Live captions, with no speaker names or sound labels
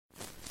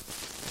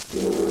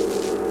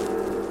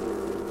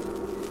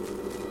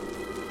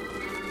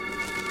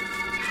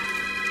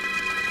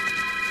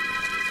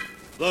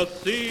The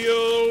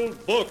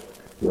Sealed Book.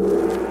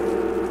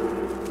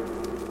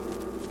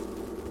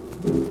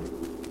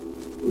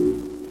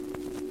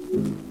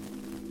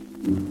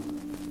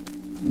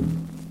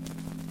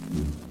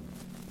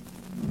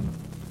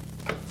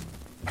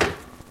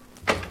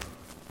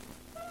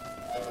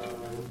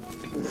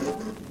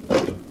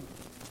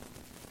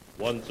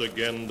 Once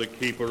again, the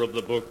keeper of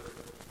the book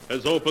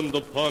has opened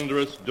the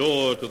ponderous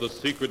door to the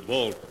secret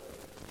vault,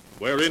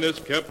 wherein is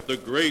kept the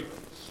great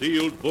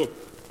sealed book,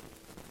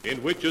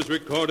 in which is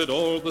recorded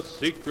all the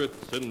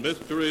secrets and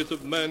mysteries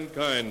of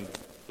mankind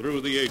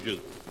through the ages.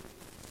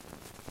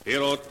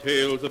 Here are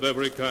tales of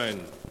every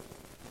kind,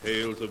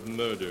 tales of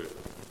murder,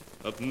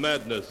 of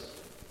madness,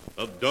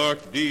 of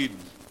dark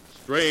deeds,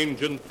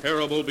 strange and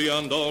terrible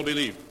beyond all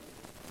belief.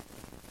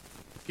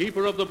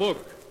 Keeper of the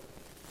book,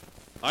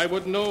 I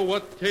would know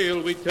what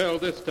tale we tell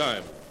this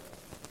time.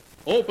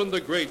 Open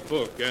the great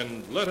book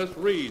and let us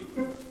read.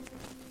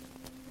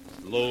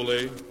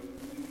 Slowly,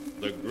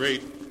 the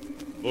great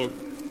book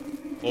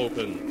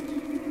opens.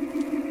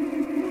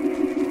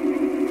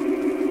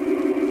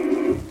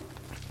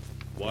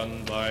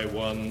 One by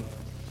one,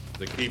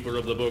 the keeper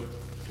of the book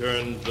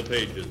turns the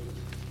pages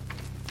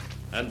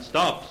and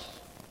stops.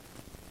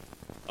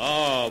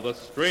 Ah, the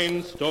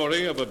strange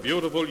story of a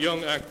beautiful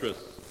young actress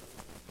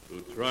who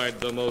tried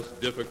the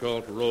most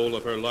difficult role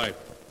of her life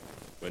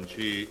when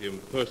she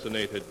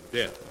impersonated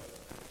death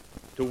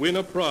to win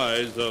a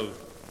prize of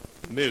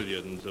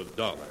millions of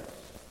dollars.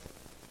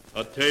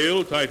 A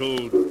tale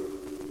titled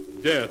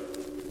Death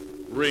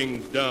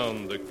Rings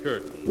Down the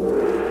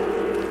Curtain.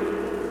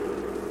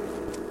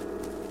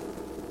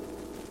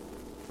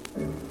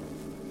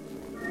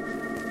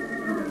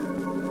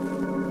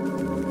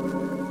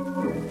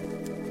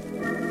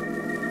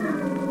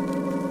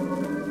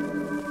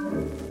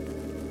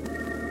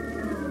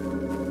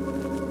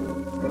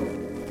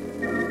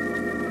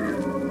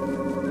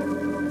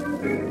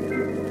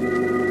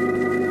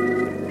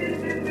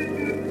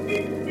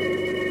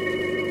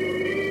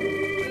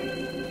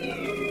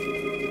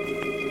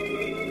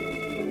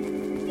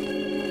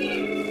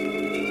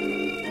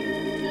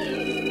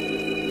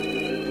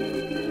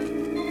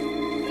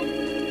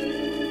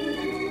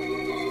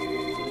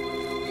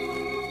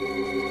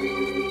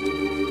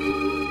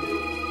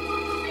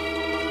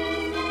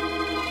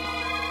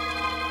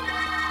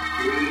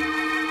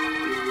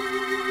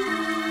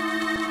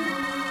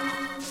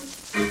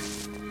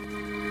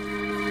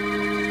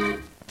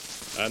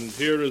 And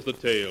here is the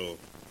tale,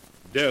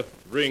 Death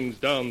Rings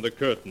Down the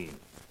Curtain,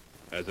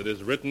 as it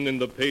is written in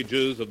the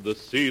pages of the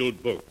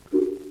sealed book.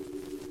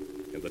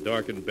 In the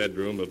darkened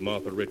bedroom of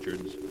Martha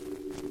Richards,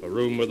 a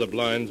room where the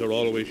blinds are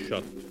always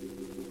shut,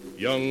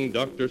 young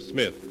Dr.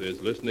 Smith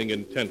is listening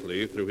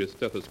intently through his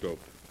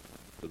stethoscope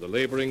to the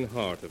laboring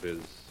heart of his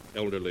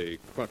elderly,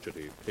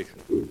 crotchety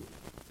patient.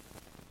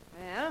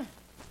 Well,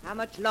 how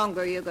much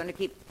longer are you going to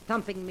keep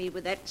thumping me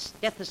with that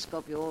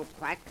stethoscope, you old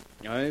quack?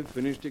 I've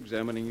finished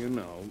examining you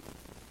now.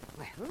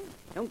 Well,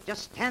 don't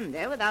just stand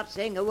there without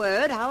saying a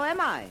word. How am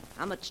I?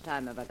 How much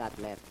time have I got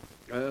left?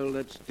 Well,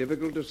 that's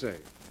difficult to say.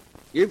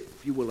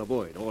 If you will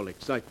avoid all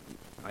excitement,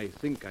 I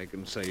think I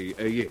can say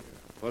a year,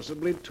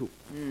 possibly 2.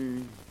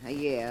 A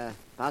year,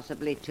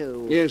 possibly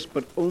 2. Yes,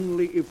 but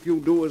only if you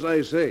do as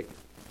I say.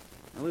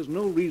 Now, there's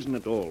no reason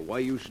at all why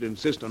you should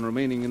insist on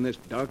remaining in this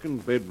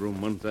darkened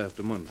bedroom month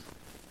after month.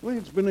 Why,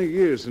 it's been a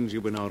year since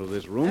you've been out of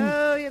this room.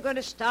 Oh, you're going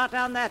to start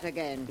on that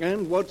again.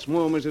 And what's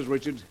more, Mrs.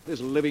 Richards, this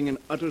living in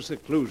utter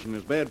seclusion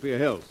is bad for your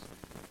health.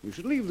 You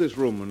should leave this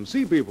room and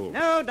see people.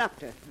 No,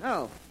 Doctor,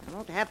 no. I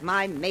won't have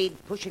my maid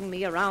pushing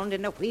me around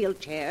in a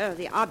wheelchair,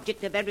 the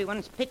object of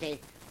everyone's pity.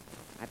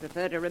 I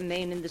prefer to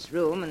remain in this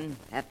room and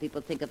have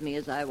people think of me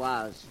as I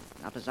was,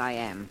 not as I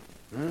am.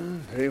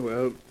 Very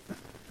well.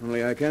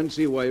 Only I can't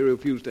see why you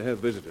refuse to have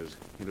visitors.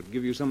 It would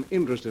give you some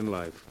interest in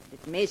life.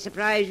 It may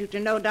surprise you to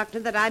know, Doctor,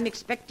 that I'm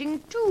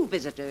expecting 2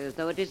 visitors,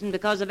 though it isn't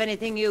because of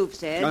anything you've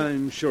said.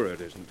 I'm sure it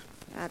isn't.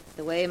 Not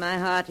the way my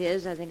heart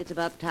is. I think it's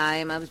about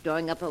time I was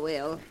drawing up a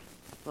will.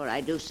 Before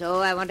I do so,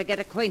 I want to get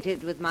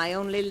acquainted with my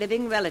only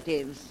living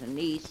relatives, a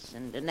niece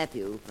and a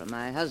nephew from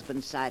my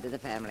husband's side of the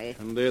family.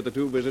 And they're the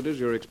 2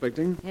 visitors you're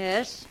expecting?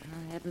 Yes.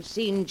 I haven't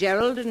seen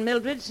Gerald and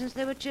Mildred since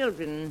they were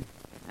children.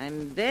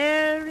 I'm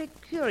very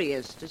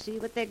curious to see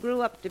what they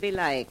grew up to be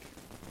like.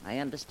 I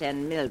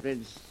understand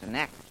Mildred's an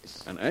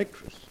actress. An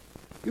actress?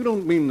 You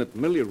don't mean that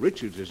Millie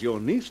Richards is your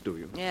niece, do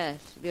you? Yes.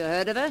 Have you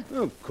heard of her?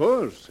 Of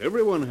course.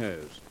 Everyone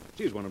has.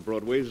 She's one of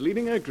Broadway's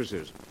leading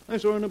actresses. I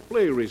saw her in a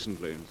play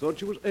recently and thought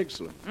she was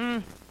excellent.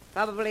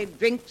 Probably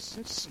drinks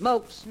and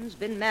smokes and has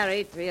been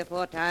married 3 or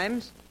 4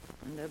 times.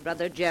 And her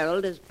brother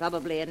Gerald is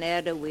probably an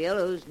heir-to-wheel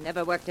who's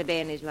never worked a day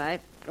in his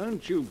life.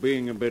 Aren't you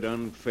being a bit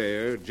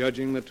unfair,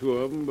 judging the 2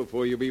 of them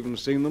before you've even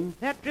seen them?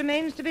 That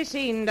remains to be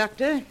seen,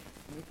 Doctor.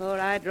 Before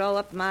I draw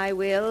up my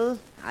will,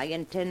 I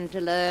intend to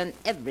learn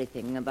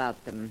everything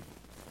about them.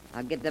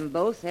 I'll give them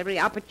both every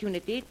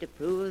opportunity to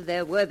prove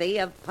they're worthy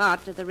of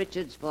part of the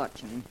Richards'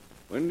 fortune.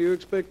 When do you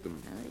expect them?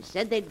 They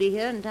said they'd be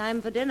here in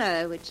time for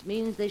dinner, which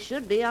means they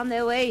should be on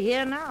their way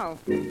here now.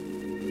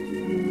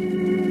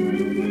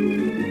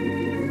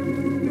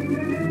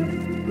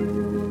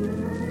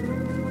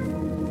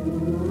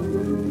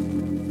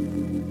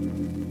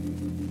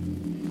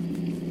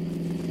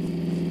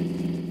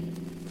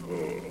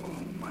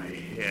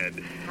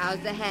 How's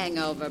the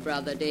hangover,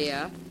 brother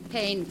dear?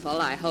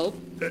 Painful, I hope.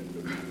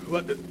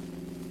 What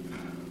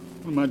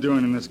am I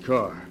doing in this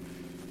car?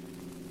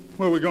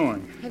 Where are we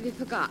going? Have you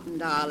forgotten,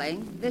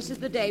 darling? This is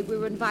the day we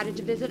were invited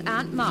to visit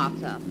Aunt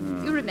Martha.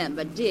 You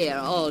remember dear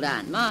old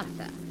Aunt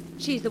Martha.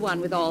 She's the one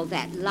with all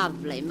that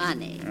lovely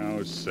money.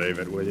 Oh, save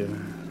it, will you?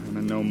 I'm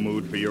in no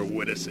mood for your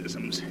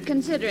witticisms.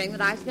 Considering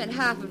that I spent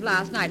half of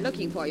last night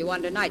looking for you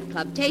under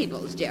nightclub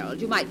tables, Gerald,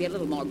 you might be a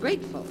little more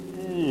grateful.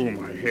 Oh,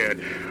 my head.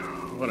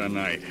 What a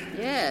night.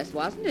 Yes,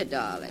 wasn't it,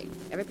 darling?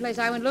 Every place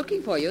I went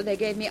looking for you, they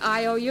gave me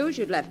IOUs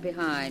you'd left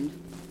behind.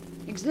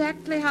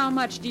 Exactly how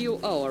much do you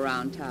owe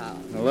around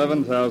town?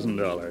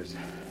 $11,000.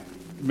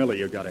 Millie,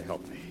 you gotta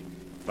help me.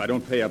 If I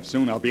don't pay up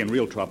soon, I'll be in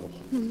real trouble.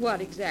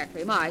 What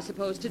exactly am I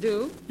supposed to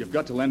do? You've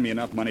got to lend me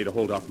enough money to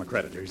hold off my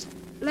creditors.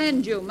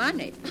 Lend you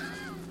money?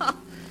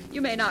 You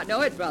may not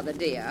know it, brother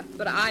dear,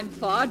 but I'm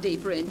far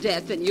deeper in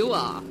debt than you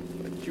are.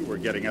 But you were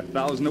getting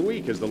 $1,000 a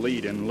week as the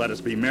lead in Let Us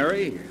Be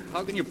Merry.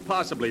 How can you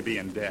possibly be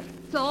in debt?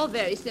 It's all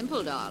very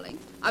simple, darling.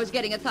 I was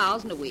getting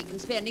 $1,000 a week and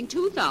spending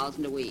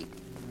 $2,000 a week.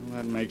 Well,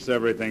 that makes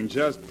everything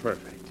just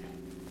perfect.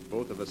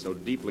 Both of us so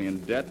deeply in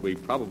debt, we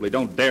probably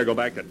don't dare go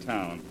back to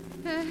town.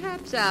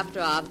 Perhaps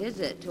after our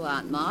visit to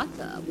Aunt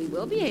Martha, we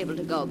will be able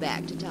to go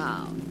back to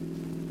town.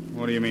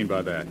 What do you mean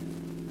by that?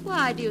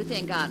 Why do you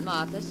think Aunt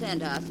Martha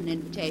sent us an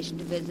invitation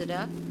to visit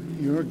her?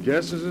 Your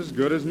guess is as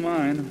good as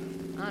mine.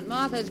 Aunt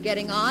Martha's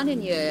getting on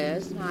in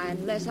years, and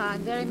unless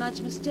I'm very much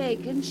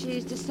mistaken,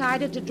 she's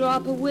decided to draw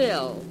up a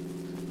will.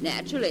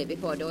 Naturally,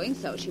 before doing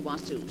so, she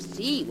wants to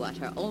see what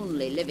her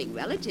only living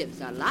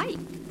relatives are like.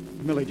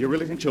 Millie, do you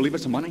really think she'll leave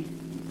us some money?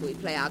 If we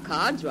play our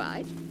cards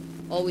right,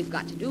 all we've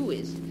got to do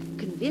is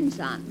convince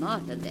Aunt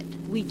Martha that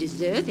we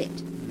deserve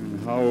it. And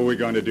how are we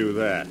going to do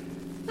that?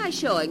 By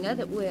showing her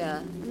that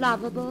we're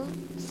lovable,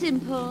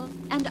 simple,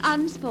 and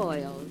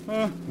unspoiled.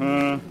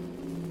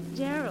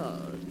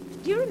 Gerald,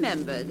 do you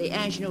remember the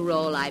ingenue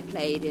role I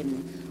played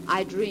in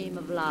I Dream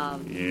of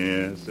Love?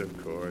 Yes,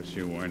 of course.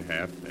 You weren't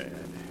half bad.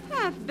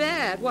 Half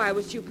bad? Why, I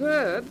was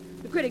superb.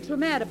 The critics were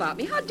mad about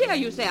me. How dare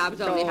you say I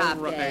was only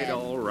half bad?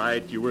 All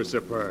right. You were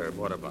superb.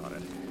 What about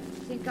it?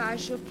 I think I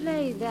shall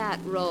play that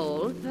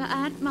role for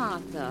Aunt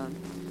Martha.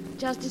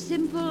 Just a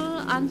simple,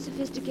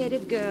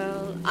 unsophisticated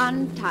girl,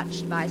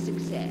 untouched by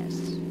success.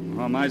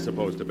 How am I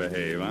supposed to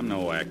behave? I'm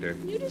no actor.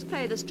 You just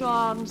play the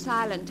strong,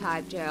 silent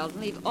type, Gerald,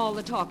 and leave all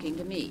the talking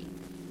to me.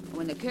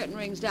 When the curtain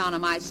rings down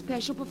on my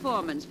special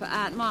performance for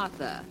Aunt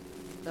Martha,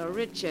 the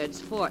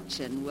Richards'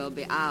 fortune will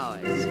be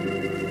ours.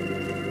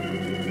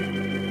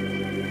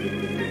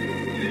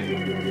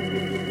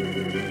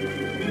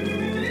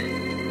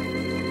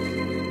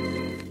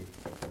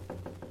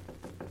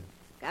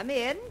 Come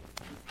in.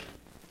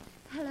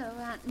 Hello,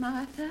 Aunt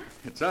Martha.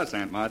 It's us,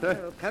 Aunt Martha.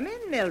 Oh, come in,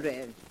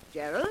 Mildred.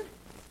 Gerald.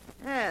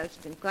 Well, it's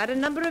been quite a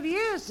number of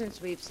years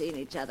since we've seen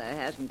each other,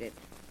 hasn't it?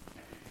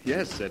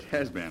 Yes, it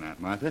has been, Aunt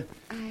Martha.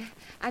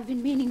 I've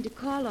been meaning to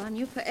call on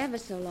you for ever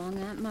so long,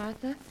 Aunt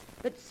Martha,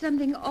 but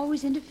something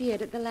always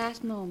interfered at the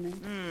last moment.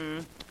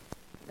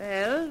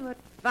 Well, what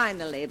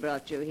finally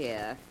brought you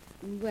here?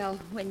 Well,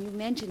 when you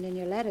mentioned in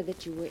your letter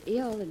that you were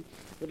ill and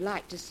would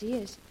like to see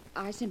us,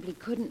 I simply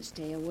couldn't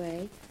stay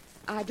away.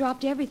 I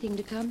dropped everything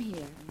to come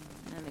here.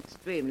 I'm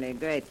extremely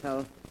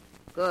grateful.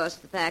 Of course,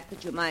 the fact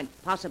that you might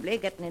possibly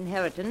get an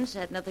inheritance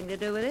had nothing to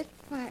do with it.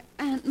 Why,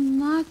 Aunt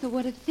Martha,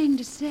 what a thing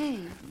to say.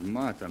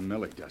 Martha,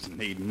 Millie doesn't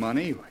need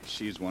money. Why,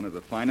 she's one of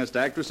the finest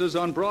actresses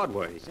on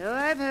Broadway. So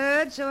I've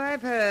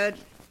heard.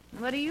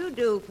 What do you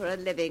do for a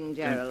living,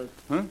 Gerald?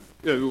 Huh?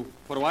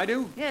 What do I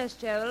do? Yes,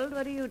 Gerald,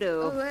 what do you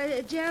do?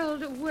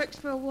 Gerald works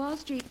for a Wall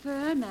Street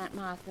firm, Aunt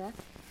Martha.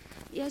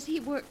 Yes, he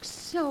works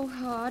so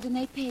hard, and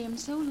they pay him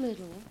so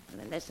little.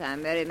 Well, unless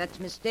I'm very much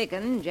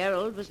mistaken,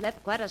 Gerald was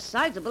left quite a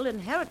sizable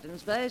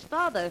inheritance by his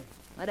father.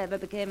 Whatever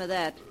became of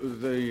that?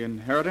 The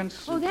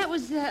inheritance? Oh, that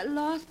was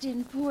lost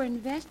in poor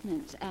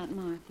investments, Aunt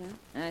Martha.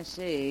 I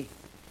see.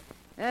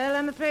 Well,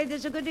 I'm afraid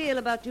there's a good deal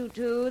about you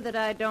two that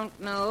I don't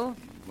know.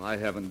 I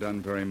haven't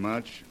done very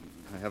much.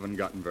 I haven't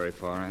gotten very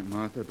far, Aunt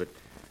Martha, but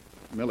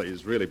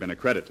Millie's really been a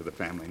credit to the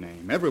family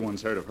name.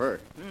 Everyone's heard of her.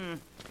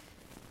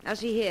 Now,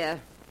 see here.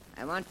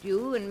 I want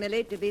you and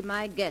Millie to be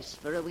my guests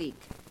for a week.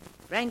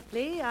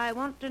 Frankly, I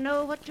want to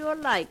know what you're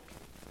like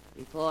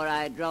before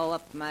I draw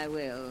up my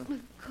will.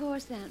 Of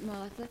course, Aunt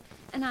Martha.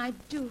 And I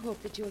do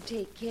hope that you'll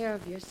take care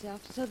of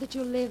yourself so that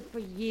you'll live for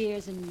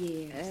years and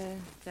years.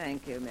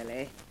 Thank you,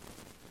 Millie.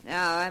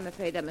 Now, I'm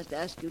afraid I must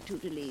ask you two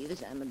to leave,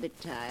 as I'm a bit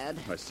tired.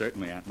 Why,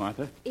 certainly, Aunt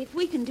Martha. If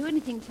we can do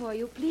anything for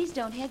you, please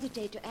don't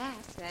hesitate to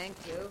ask. Thank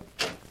you.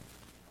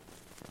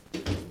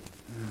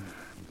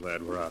 I'm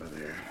glad we're out of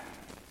there.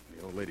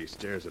 The old lady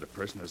stares at a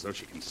person as though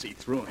she can see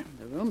through him.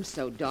 The room's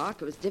so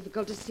dark, it was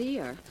difficult to see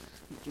her.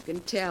 But you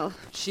can tell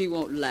she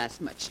won't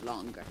last much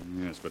longer.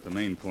 Yes, but the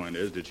main point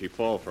is, did she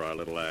fall for our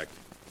little act?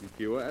 If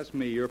you ask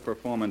me, your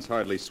performance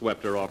hardly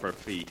swept her off her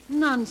feet.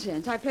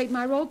 Nonsense. I played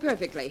my role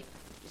perfectly.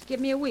 Just give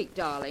me a week,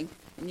 darling,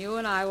 and you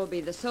and I will be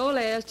the sole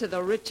heirs to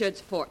the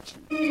Richards'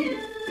 fortune.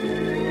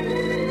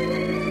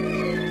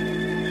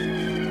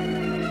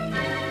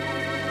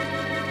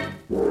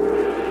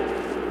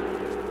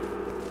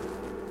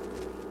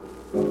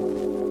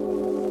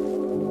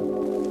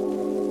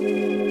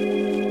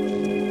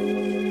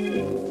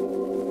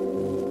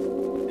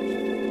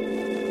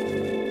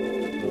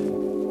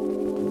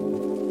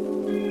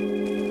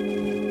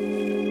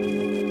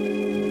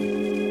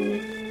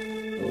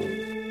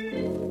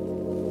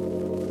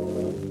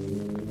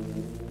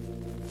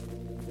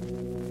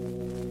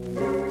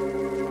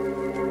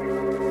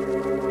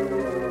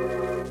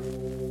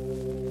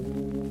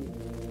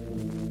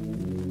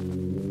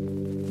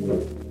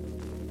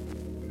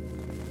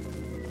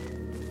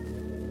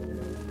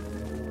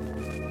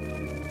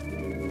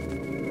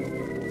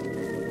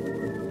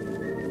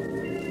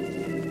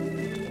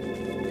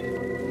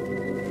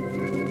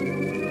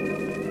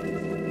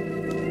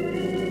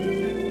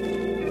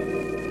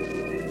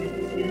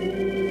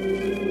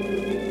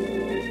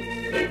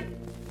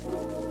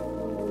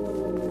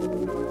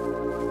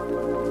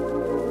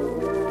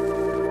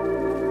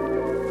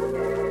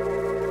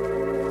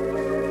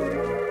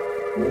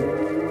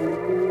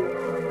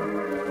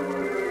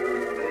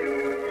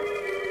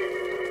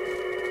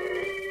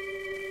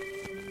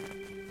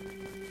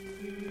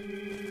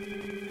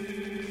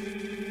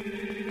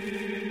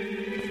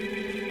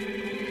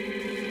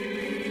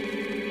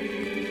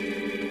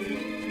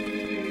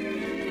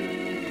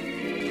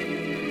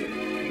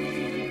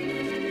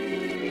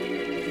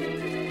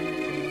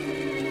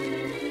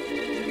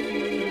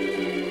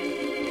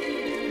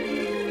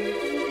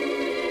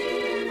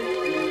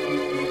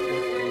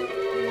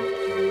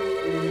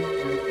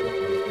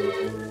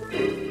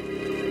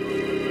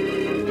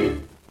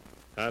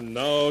 And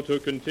now to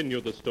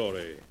continue the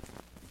story.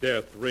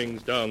 Death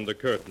rings down the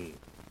curtain,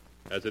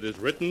 as it is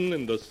written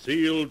in the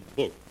sealed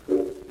book.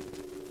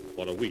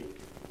 For a week,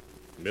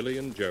 Millie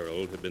and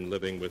Gerald have been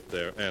living with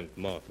their Aunt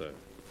Martha,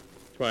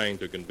 trying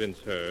to convince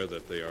her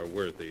that they are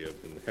worthy of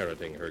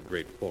inheriting her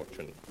great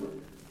fortune.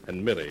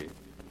 And Millie,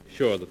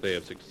 sure that they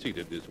have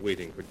succeeded, is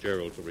waiting for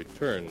Gerald to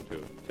return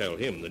to tell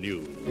him the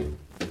news.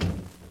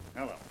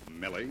 Hello,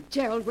 Millie.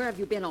 Gerald, where have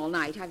you been all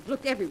night? I've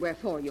looked everywhere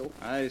for you.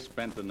 I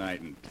spent the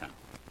night in town.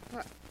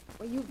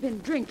 Well, you've been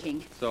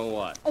drinking. So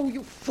what? Oh,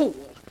 you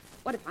fool.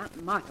 What if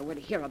Aunt Martha were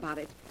to hear about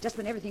it, just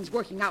when everything's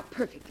working out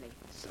perfectly?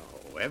 So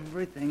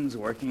everything's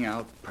working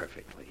out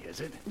perfectly,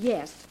 is it?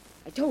 Yes.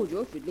 I told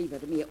you if you'd leave her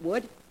to me, it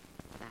would.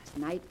 Last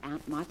night,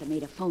 Aunt Martha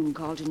made a phone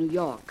call to New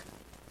York.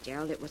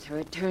 Gerald, it was her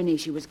attorney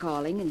she was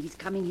calling, and he's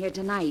coming here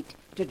tonight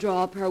to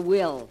draw up her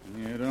will.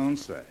 You don't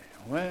say.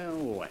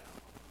 Well.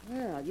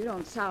 Well, you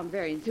don't sound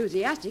very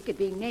enthusiastic at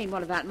being named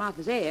one of Aunt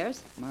Martha's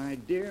heirs. My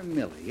dear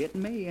Millie, it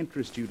may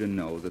interest you to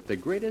know that the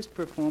greatest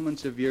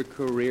performance of your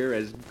career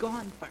has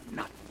gone for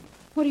nothing.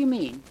 What do you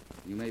mean?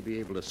 You may be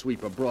able to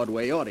sweep a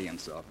Broadway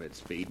audience off its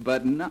feet,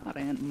 but not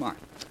Aunt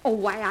Martha. Oh,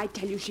 why, I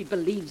tell you, she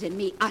believes in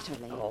me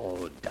utterly.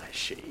 Oh, does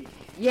she?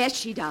 Yes,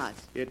 she does.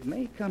 It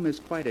may come as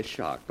quite a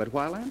shock, but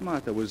while Aunt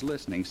Martha was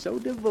listening so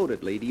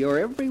devotedly to your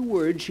every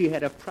word, she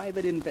had a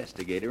private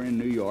investigator in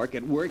New York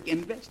at work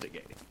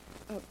investigating.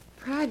 A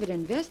private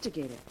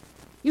investigator?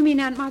 You mean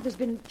Aunt Martha's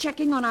been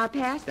checking on our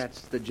past?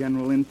 That's the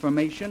general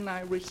information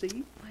I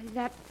received. Why,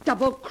 that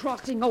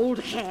double-crossing old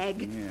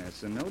hag.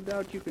 Yes, and no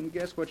doubt you can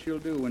guess what she'll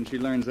do when she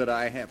learns that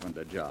I happened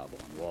a job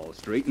on Wall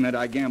Street and that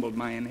I gambled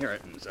my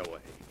inheritance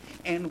away.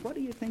 And what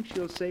do you think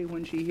she'll say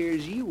when she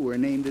hears you were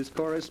named as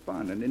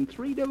correspondent in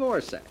 3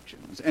 divorce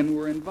actions and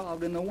were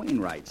involved in the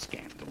Wainwright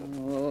scandal?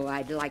 Oh,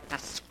 I'd like to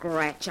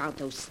scratch out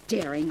those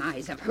staring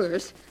eyes of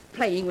hers,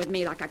 playing with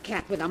me like a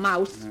cat with a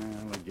mouse.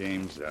 Well, the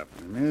game's up.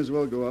 We may as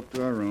well go up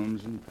to our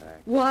rooms and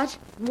pack. What?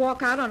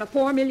 Walk out on a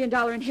 $4 million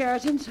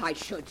inheritance? I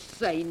should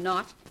say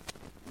not.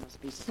 There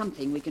must be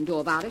something we can do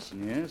about it.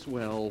 Yes,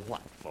 well,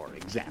 what, for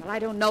example? Well, I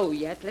don't know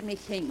yet. Let me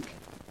think.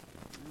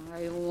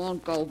 I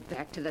won't go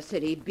back to the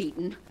city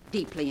beaten,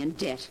 deeply in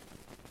debt.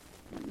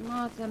 And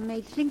Martha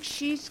may think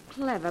she's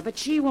clever, but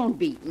she won't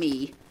beat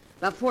me.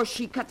 Before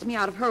she cuts me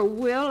out of her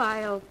will,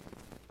 I'll...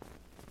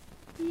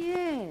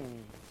 Yes,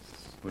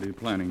 What are you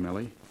planning,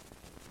 Millie?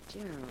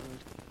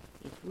 Gerald,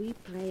 if we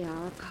play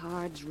our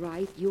cards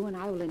right, you and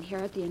I will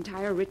inherit the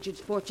entire Richards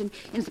fortune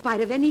in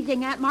spite of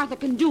anything Aunt Martha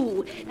can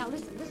do. Now,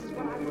 listen, this is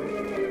what I want.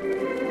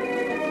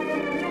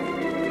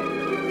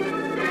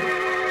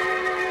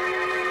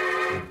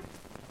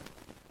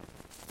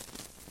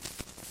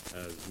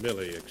 As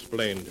Millie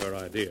explained her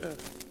idea,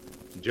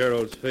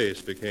 Gerald's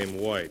face became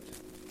white.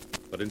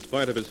 But in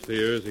spite of his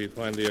fears, he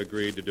finally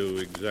agreed to do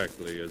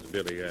exactly as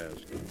Billy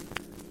asked.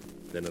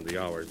 Then in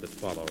the hours that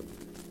followed,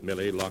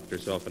 Millie locked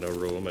herself in a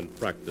room and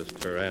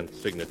practiced her aunt's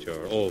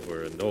signature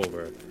over and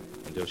over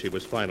until she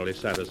was finally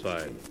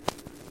satisfied.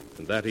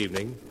 And that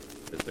evening,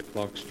 as the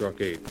clock struck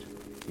 8,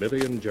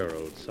 Millie and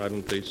Gerald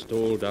silently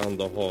stole down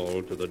the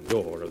hall to the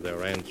door of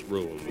their aunt's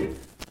room.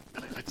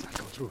 Millie, let's not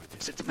go through with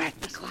this. It's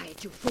madness. Be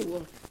quiet, you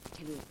fool. I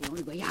tell you, it's the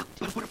only way out.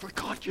 But what if we're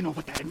caught? You know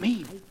what that'd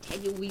mean. I tell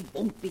you, we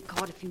won't be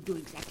caught if you do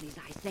exactly as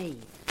I say.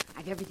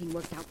 I've everything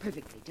worked out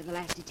perfectly, to the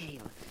last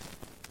detail.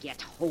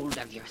 Get hold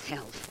of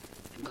yourself.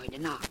 I'm going to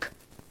knock.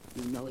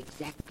 You know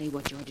exactly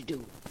what you're to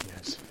do.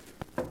 Yes.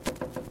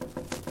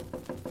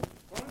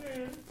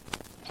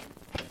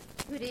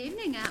 Good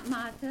evening, Aunt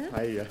Martha.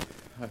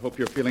 I hope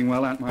you're feeling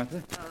well, Aunt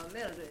Martha. Oh,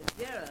 Mildred,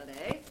 Gerald,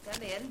 eh?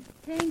 Come in.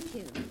 Thank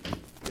you.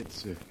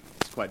 It's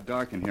quite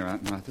dark in here,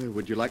 Aunt Martha.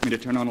 Would you like me to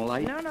turn on a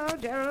light? No,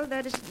 Gerald,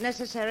 that isn't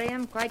necessary.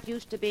 I'm quite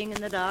used to being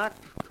in the dark.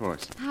 Of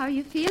course. How are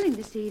you feeling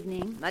this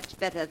evening? Much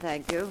better,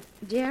 thank you.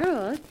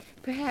 Gerald,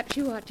 perhaps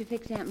you ought to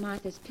fix Aunt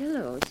Martha's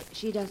pillows.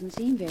 She doesn't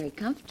seem very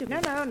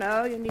comfortable.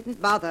 No, you needn't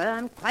bother.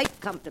 I'm quite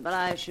comfortable,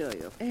 I assure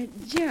you.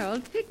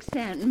 Gerald, fix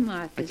Aunt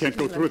Martha's I can't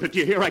go through with it. Do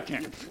you hear? I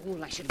can't.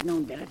 Fool, I should have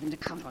known better than to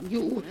count on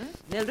you.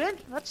 Mildred,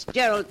 what's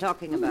Gerald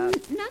talking about?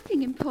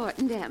 Nothing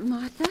important, Aunt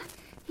Martha.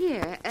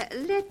 Here,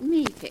 let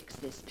me fix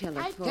this pillow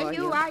I for tell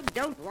you, I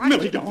don't want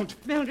Millie, to...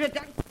 don't. Mildred,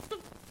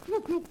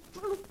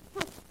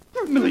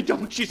 Millie,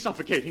 don't. She's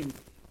suffocating.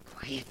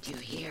 Quiet, you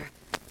hear?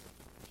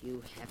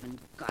 You haven't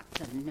got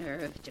the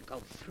nerve to go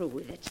through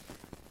with it.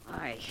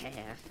 I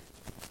have.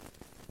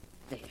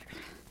 There.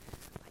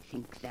 I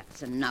think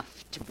that's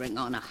enough to bring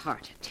on a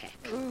heart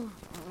attack.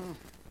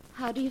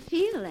 How do you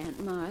feel,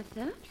 Aunt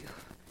Martha?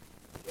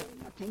 you're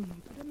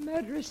nothing but a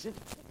murderess.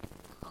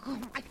 Oh,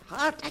 my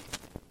heart.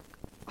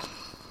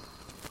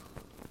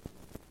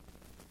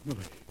 Millie,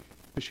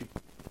 is she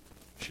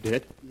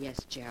dead?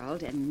 Yes,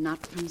 Gerald, and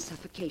not from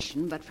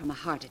suffocation, but from a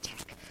heart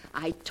attack.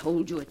 I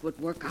told you it would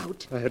work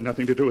out. I had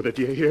nothing to do with it.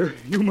 Do you hear?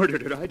 You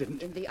murdered her. I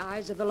didn't. In the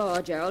eyes of the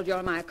law, Gerald,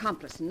 you're my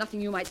accomplice, and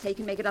nothing you might say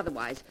can make it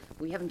otherwise.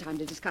 We haven't time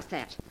to discuss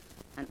that.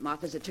 Aunt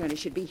Martha's attorney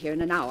should be here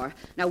in an hour.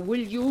 Now, will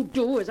you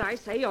do as I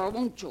say, or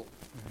won't you?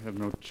 I have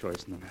no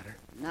choice in the matter.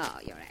 No,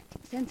 you're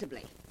acting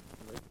sensibly.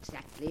 We'll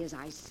exactly as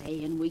I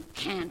say, and we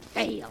can't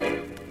fail.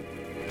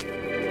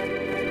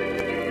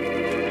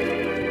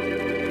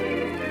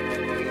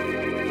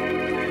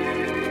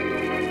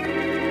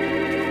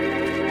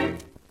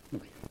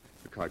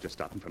 The car just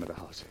stopped in front of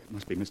the house. It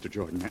must be Mr.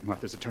 Jordan, Aunt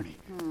Martha's attorney.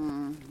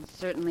 It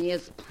certainly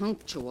is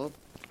punctual.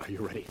 Are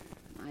you ready?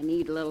 I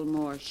need a little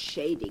more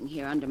shading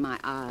here under my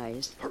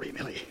eyes. Hurry,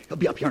 Millie. He'll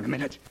be up here in a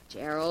minute.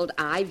 Gerald,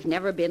 I've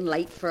never been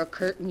late for a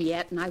curtain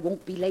yet, and I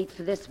won't be late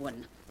for this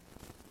one.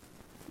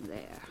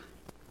 There.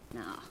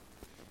 Now,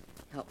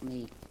 help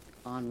me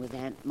on with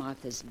Aunt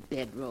Martha's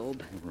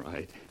bedrobe.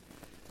 Right.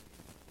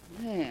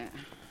 There.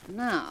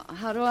 Now,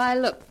 how do I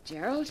look,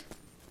 Gerald?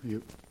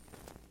 You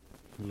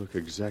look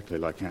exactly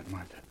like Aunt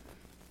Martha.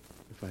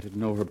 If I didn't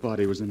know her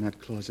body was in that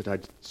closet,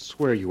 I'd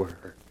swear you were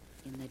her.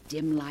 In the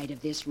dim light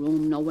of this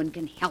room, no one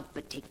can help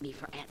but take me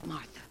for Aunt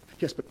Martha.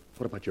 Yes, but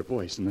what about your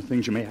voice and the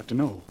things you may have to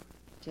know?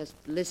 Just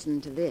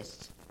listen to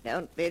this.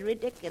 Don't be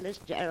ridiculous,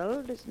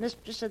 Gerald. As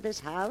mistress of this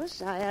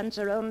house, I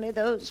answer only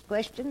those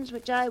questions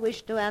which I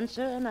wish to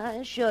answer, and I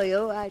assure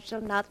you I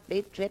shall not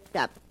be tripped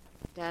up.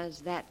 Does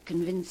that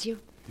convince you?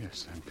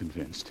 Yes, I'm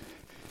convinced.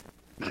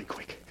 Millie,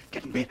 quick.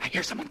 Get in bed. I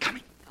hear someone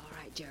coming. All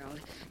right, Gerald.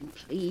 And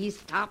please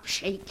stop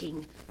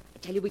shaking. I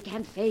tell you, we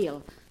can't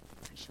fail.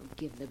 I shall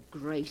give the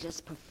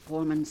greatest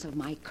performance of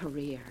my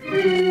career.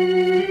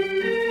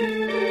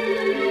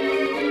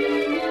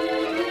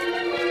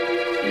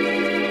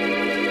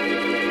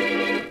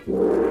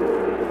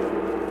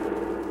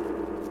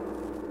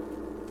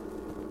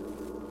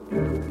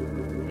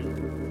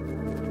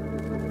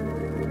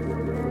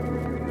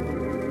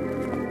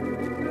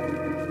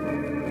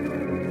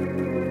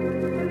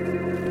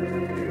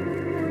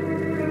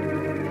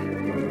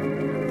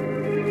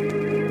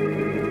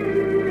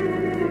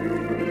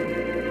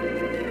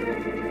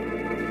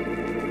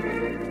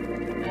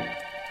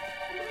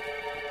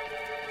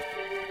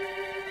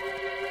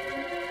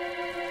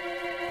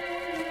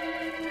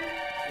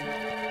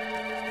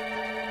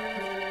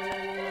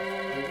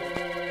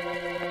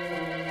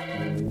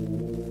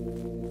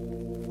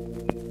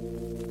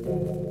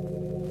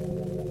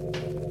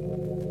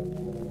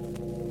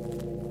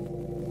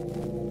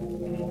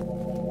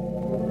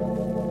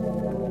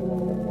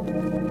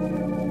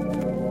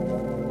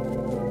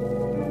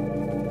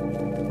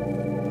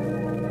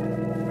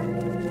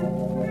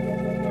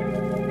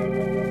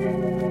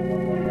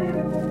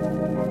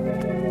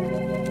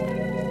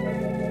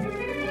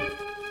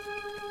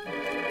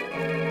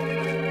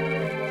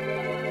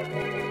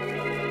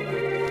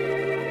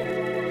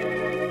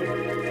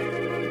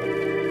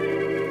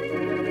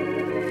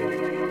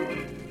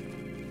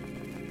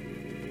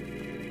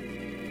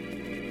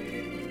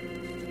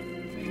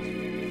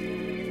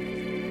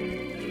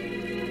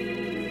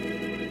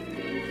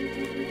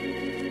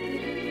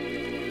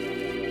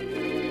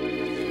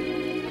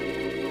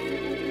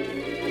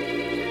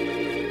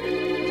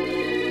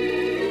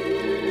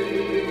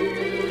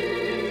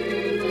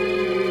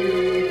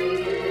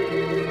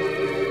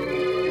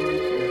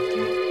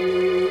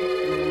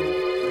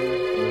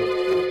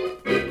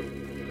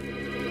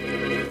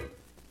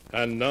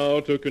 And now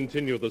to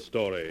continue the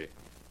story.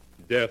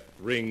 Death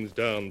rings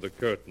down the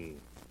curtain,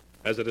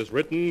 as it is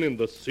written in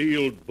the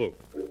sealed book.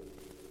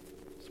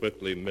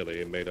 Swiftly,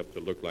 Millie, made up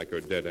to look like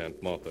her dead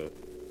Aunt Martha,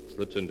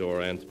 slips into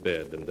her aunt's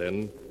bed, and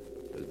then,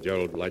 as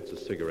Gerald lights a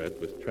cigarette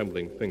with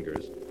trembling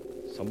fingers,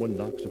 someone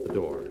knocks at the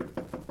door.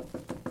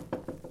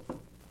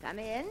 Come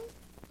in.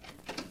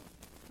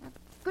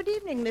 Good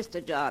evening,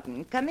 Mr.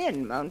 Jordan. Come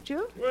in, won't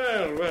you?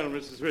 Well,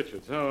 Mrs.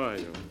 Richards, how are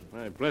you?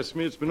 Why, bless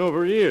me, it's been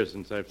over a year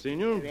since I've seen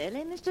you.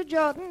 Really, Mr.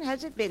 Jordan?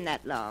 Has it been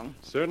that long?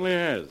 Certainly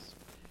has.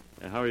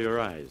 How are your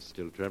eyes?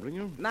 Still troubling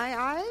you? My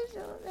eyes?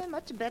 Oh, they're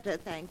much better,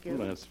 thank you.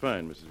 Well, that's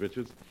fine, Mrs.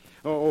 Richards.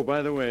 Oh,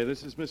 by the way,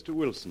 this is Mr.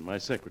 Wilson, my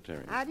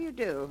secretary. How do you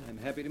do? I'm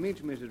happy to meet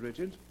you, Mrs.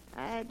 Richards.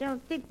 I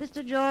don't think,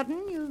 Mr.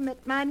 Jordan, you've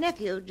met my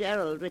nephew,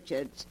 Gerald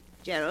Richards.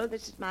 Gerald,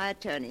 this is my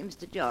attorney,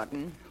 Mr.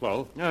 Jordan.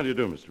 Well, how do you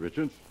do, Mr.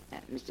 Richards?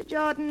 Mr.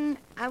 Jordan,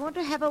 I want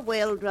to have a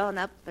will drawn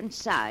up and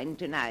signed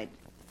tonight.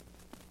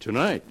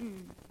 Tonight?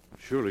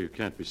 Surely you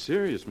can't be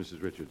serious,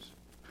 Mrs. Richards.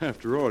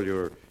 After all,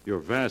 your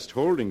vast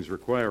holdings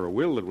require a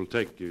will that will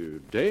take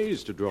you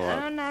days to draw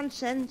up. Oh,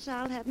 nonsense.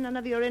 I'll have none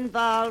of your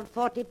involved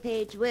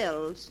 40-page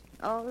wills.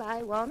 All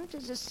I want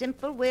is a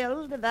simple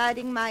will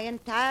dividing my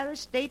entire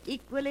estate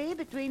equally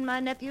between my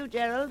nephew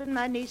Gerald and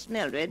my niece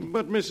Mildred.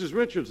 But, Mrs.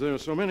 Richards, there are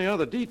so many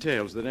other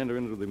details that enter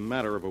into the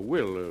matter of a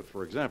will.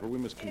 For example, we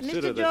must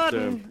consider Mr.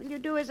 Jordan, will you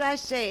do as I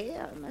say,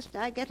 or must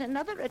I get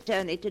another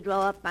attorney to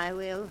draw up my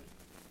will?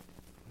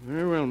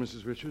 Very well,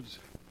 Mrs. Richards.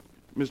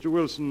 Mr.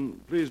 Wilson,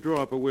 please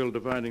draw up a will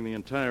dividing the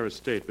entire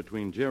estate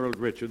between Gerald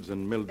Richards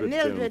and Mildred...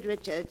 Mildred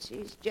Richards.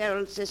 She's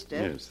Gerald's sister.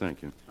 Yes,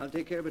 thank you. I'll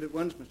take care of it at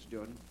once, Mr.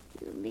 Jordan.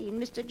 You mean,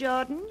 Mr.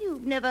 Jordan,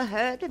 you've never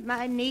heard of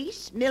my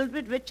niece,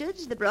 Mildred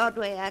Richards, the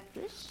Broadway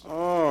actress?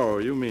 Oh,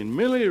 you mean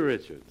Millie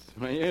Richards?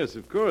 Why, yes,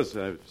 of course.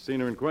 I've seen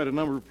her in quite a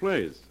number of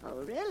plays.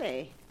 Oh,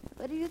 really?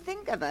 What do you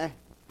think of her?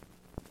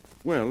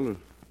 Well,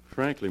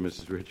 frankly,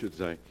 Mrs.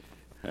 Richards,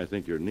 I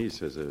think your niece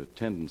has a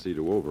tendency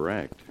to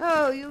overact.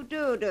 Oh, you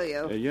do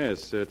you?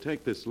 Yes,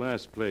 take this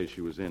last play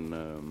she was in,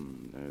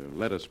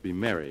 Let Us Be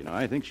Merry. Now,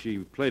 I think she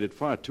played it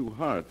far too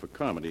hard for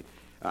comedy.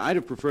 I'd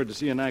have preferred to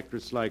see an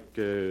actress like,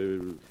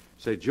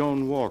 say,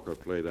 Joan Walker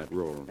play that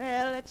role.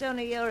 Well, that's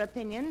only your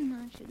opinion.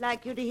 I should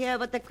like you to hear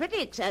what the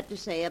critics had to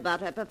say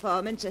about her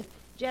performance.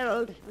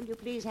 Gerald, will you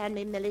please hand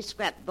me Millie's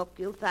scrapbook?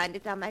 You'll find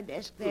it on my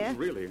desk there.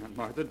 Really, Aunt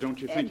Martha,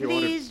 don't you think you ought to...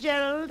 Please,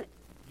 Gerald.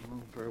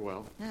 Oh, very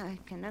well. I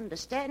can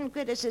understand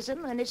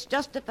criticism when it's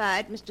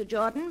justified, Mr.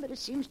 Jordan, but it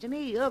seems to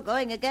me you're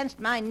going against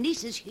my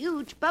niece's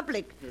huge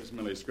public. Here's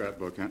Millie's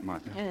scrapbook, Aunt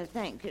Martha.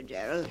 Thank you,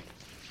 Gerald.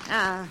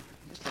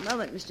 Just a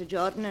moment, Mr.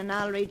 Jordan, and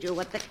I'll read you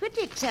what the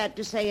critics had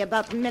to say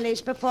about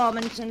Millie's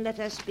performance in Let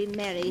Us Be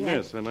Merry.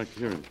 Yes, I'd like to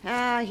hear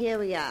it. Here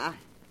we are.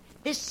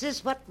 This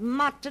is what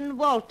Martin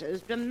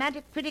Walters,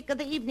 dramatic critic of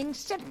the Evening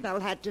Sentinel,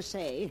 had to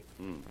say.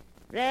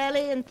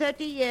 Rarely in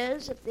 30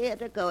 years of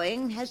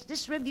theater-going has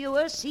this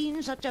reviewer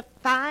seen such a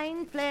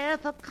fine flair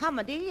for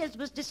comedy as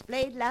was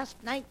displayed last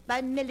night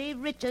by Millie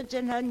Richards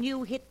in her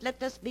new hit,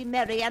 Let Us Be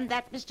Merry, and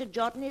that, Mr.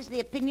 Jordan, is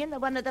the opinion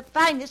of one of the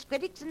finest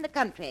critics in the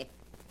country.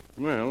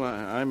 Well,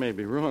 I may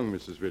be wrong,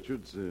 Mrs.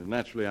 Richards.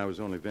 Naturally, I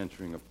was only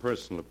venturing a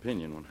personal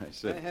opinion when I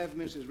said... I have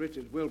Mrs.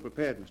 Richards' will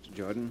prepared, Mr.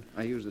 Jordan.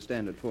 I use the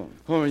standard form.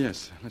 Oh,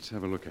 yes. Let's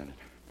have a look at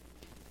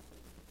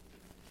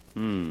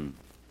it.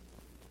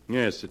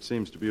 Yes, it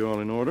seems to be all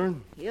in order.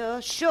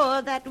 You're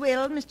sure that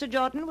will, Mr.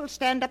 Jordan, will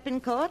stand up in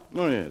court?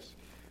 Oh, yes.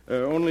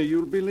 Only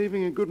you'll be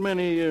leaving a good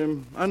many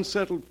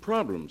unsettled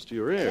problems to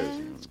your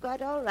heirs. It's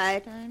quite all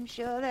right. I'm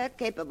sure they're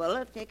capable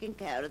of taking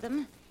care of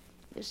them.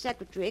 Your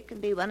secretary can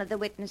be one of the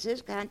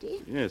witnesses, can't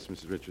he? Yes,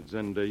 Mrs. Richards,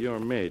 and your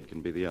maid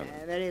can be the other.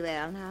 Very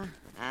well. Now,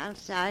 I'll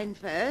sign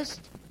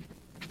first.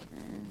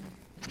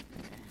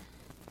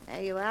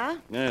 There you are.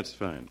 That's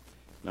fine.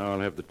 Now I'll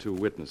have the two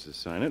witnesses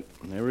sign it,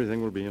 and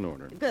everything will be in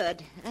order.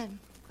 Good. I'm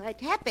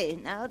quite happy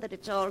now that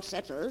it's all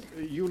settled.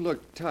 You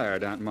look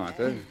tired, Aunt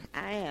Martha.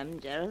 I am,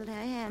 Gerald,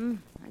 I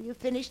am. Are you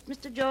finished,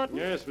 Mr. Jordan?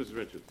 Yes, Mrs.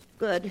 Richards.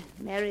 Good.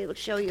 Mary will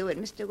show you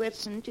and Mr.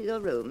 Wilson to your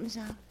rooms.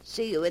 I'll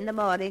see you in the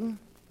morning.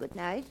 Good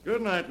night.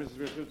 Good night, Mrs.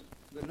 Richards.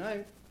 Good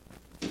night.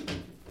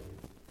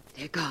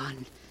 They're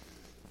gone.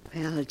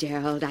 Well,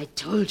 Gerald, I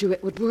told you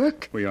it would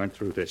work. We aren't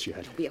through this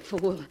yet. Don't be a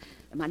fool.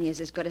 The money is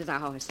as good as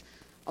ours.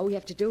 All we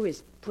have to do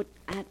is put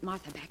Aunt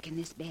Martha back in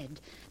this bed.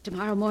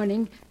 Tomorrow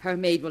morning, her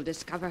maid will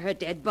discover her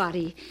dead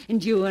body,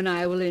 and you and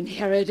I will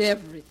inherit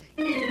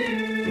everything.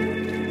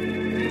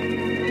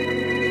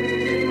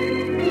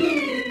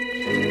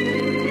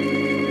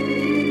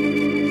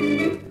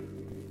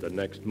 The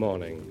next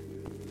morning,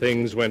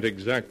 things went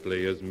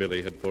exactly as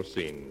Millie had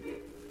foreseen.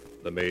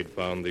 The maid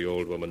found the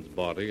old woman's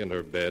body in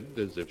her bed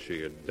as if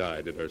she had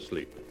died in her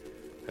sleep,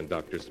 and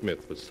Dr.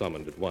 Smith was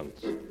summoned at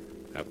once.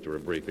 After a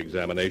brief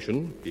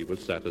examination, he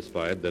was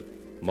satisfied that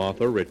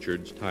Martha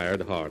Richards'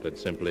 tired heart had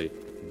simply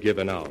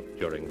given out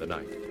during the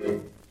night.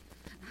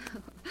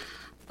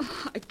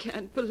 I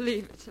can't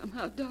believe it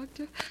somehow,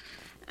 Doctor.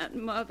 Aunt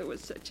Martha was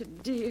such a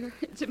dear.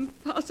 It's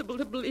impossible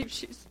to believe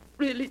she's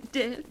really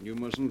dead. You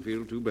mustn't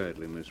feel too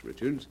badly, Miss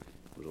Richards.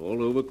 It was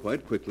all over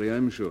quite quickly,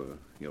 I'm sure.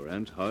 Your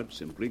aunt's heart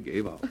simply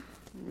gave out.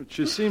 But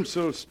she seemed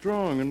so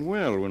strong and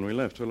well when we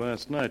left her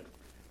last night.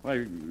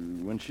 Why,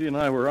 when she and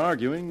I were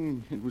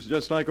arguing, it was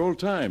just like old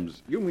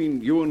times. You mean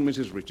you and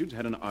Mrs. Richards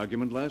had an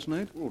argument last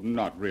night? Well,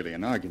 not really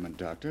an argument,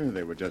 Doctor.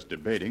 They were just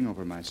debating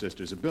over my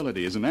sister's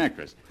ability as an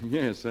actress.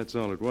 Yes, that's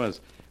all it was.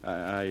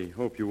 I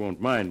hope you won't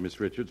mind, Miss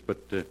Richards,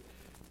 but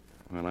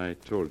when I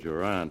told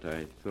your aunt,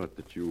 I thought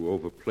that you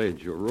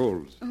overplayed your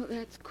roles. Oh,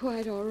 that's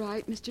quite all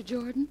right, Mr.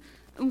 Jordan.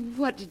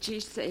 What did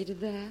she say to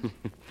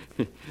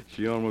that?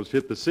 She almost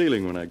hit the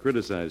ceiling when I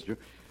criticized you.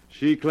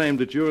 She claimed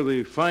that you're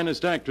the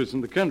finest actress in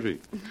the country.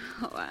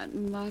 Oh,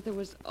 Aunt Martha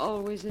was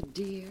always a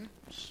dear.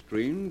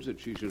 Strange that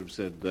she should have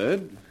said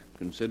that,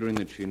 considering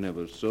that she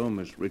never saw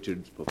Miss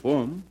Richards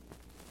perform.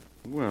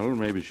 Well,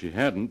 maybe she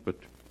hadn't, but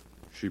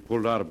she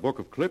pulled out a book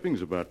of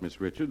clippings about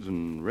Miss Richards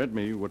and read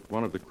me what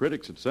one of the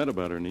critics had said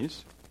about her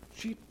niece.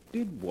 She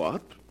did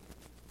what?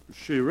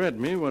 She read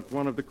me what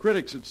one of the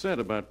critics had said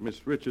about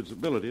Miss Richards'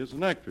 ability as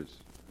an actress.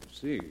 I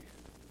see.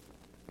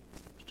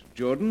 Mr.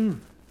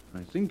 Jordan,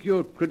 I think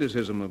your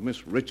criticism of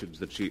Miss Richards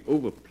that she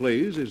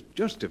overplays is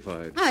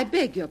justified. I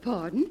beg your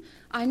pardon.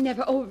 I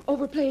never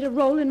overplayed a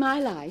role in my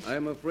life.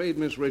 I'm afraid,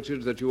 Miss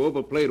Richards, that you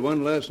overplayed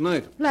one last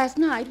night. Last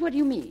night? What do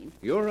you mean?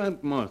 Your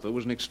Aunt Martha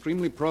was an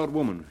extremely proud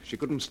woman. She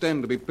couldn't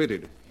stand to be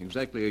pitied.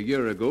 Exactly a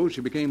year ago,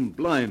 she became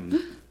blind.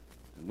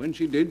 And when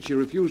she did, she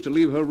refused to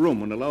leave her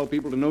room and allow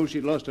people to know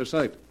she'd lost her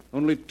sight.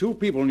 Only 2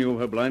 people knew of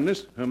her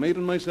blindness, her maid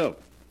and myself.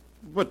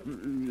 But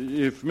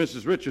if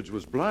Mrs. Richards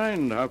was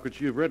blind, how could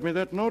she have read me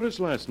that notice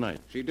last night?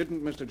 She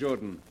didn't, Mr.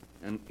 Jordan.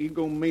 An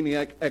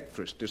egomaniac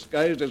actress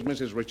disguised as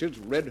Mrs. Richards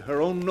read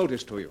her own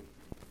notice to you.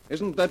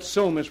 Isn't that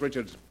so, Miss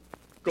Richards?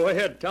 Go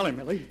ahead, tell him,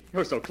 Millie.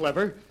 You're so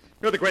clever.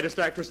 You're the greatest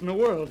actress in the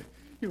world.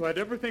 You had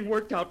everything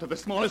worked out to the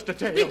smallest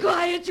detail. Be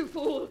quiet, you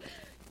fool.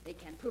 They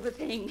can't prove a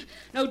thing.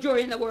 No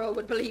jury in the world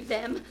would believe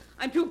them.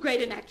 I'm too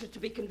great an actress to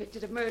be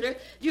convicted of murder.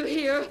 Do you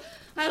hear?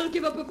 I'll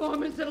give a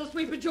performance that'll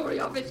sweep a jury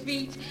off its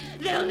feet.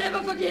 They'll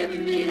never forgive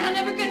me. They'll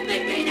never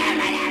convict me.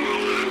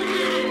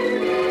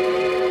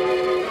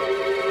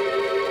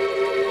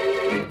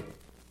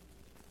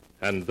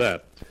 And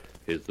that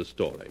is the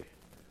story,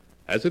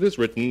 as it is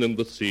written in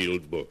the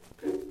sealed book,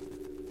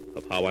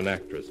 of how an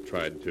actress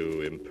tried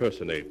to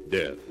impersonate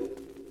death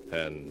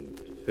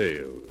and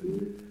failed.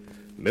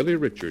 Millie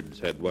Richards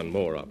had one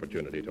more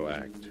opportunity to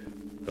act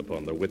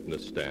upon the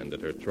witness stand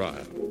at her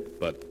trial,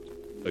 but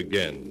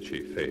again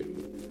she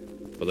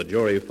failed. For the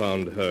jury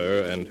found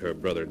her and her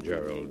brother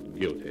Gerald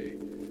guilty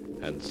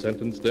and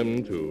sentenced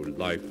them to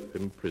life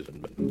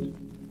imprisonment.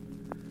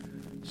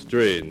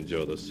 Strange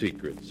are the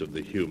secrets of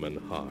the human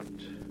heart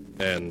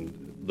and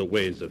the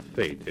ways of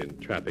fate in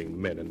trapping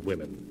men and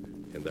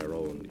women in their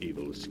own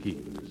evil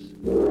schemes.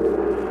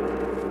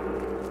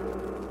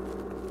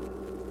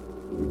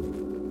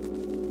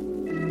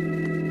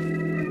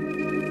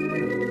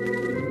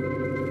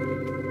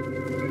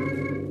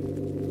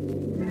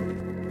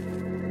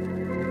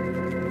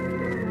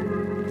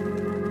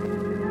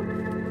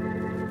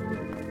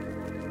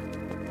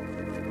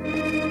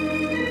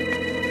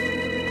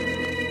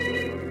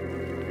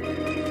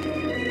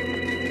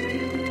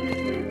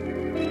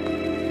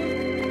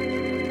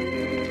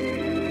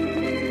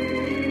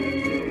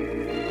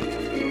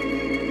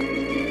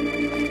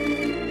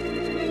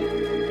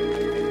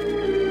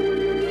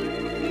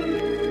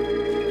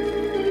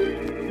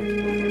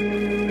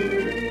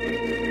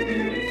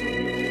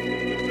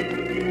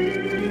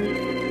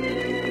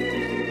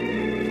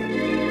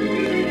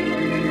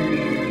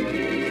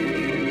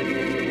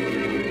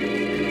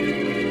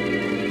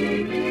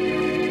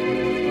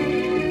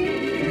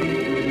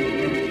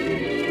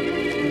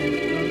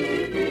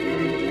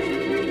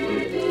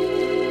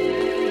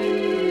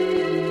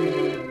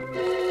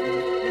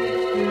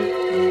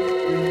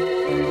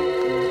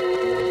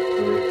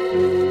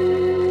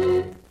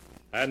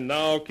 And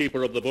now,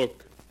 keeper of the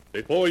book,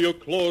 before you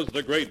close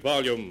the great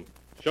volume,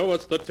 show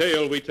us the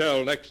tale we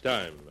tell next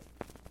time.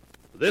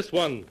 This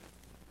one,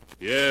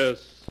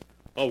 yes,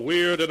 a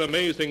weird and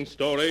amazing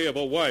story of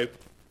a wife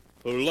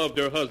who loved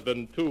her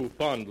husband too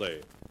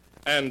fondly,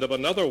 and of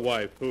another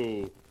wife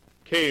who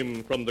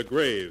came from the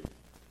grave.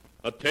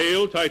 A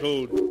tale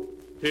titled,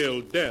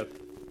 Till Death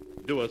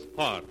Do Us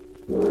Part.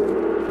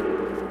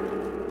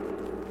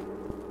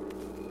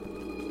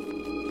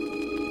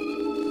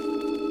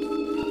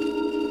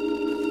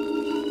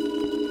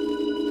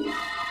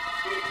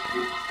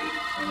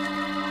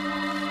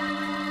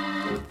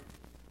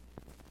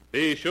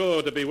 Be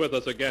sure to be with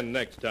us again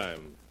next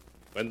time,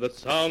 when the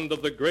sound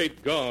of the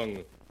great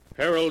gong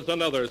heralds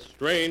another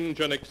strange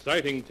and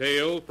exciting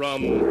tale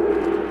from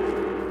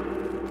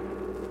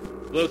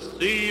the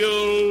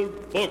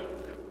Sealed Book.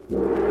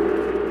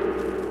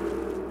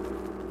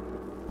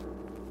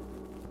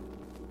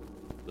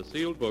 The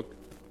Sealed Book,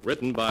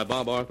 written by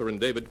Bob Arthur and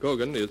David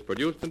Cogan, is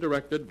produced and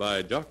directed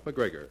by Jock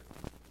McGregor.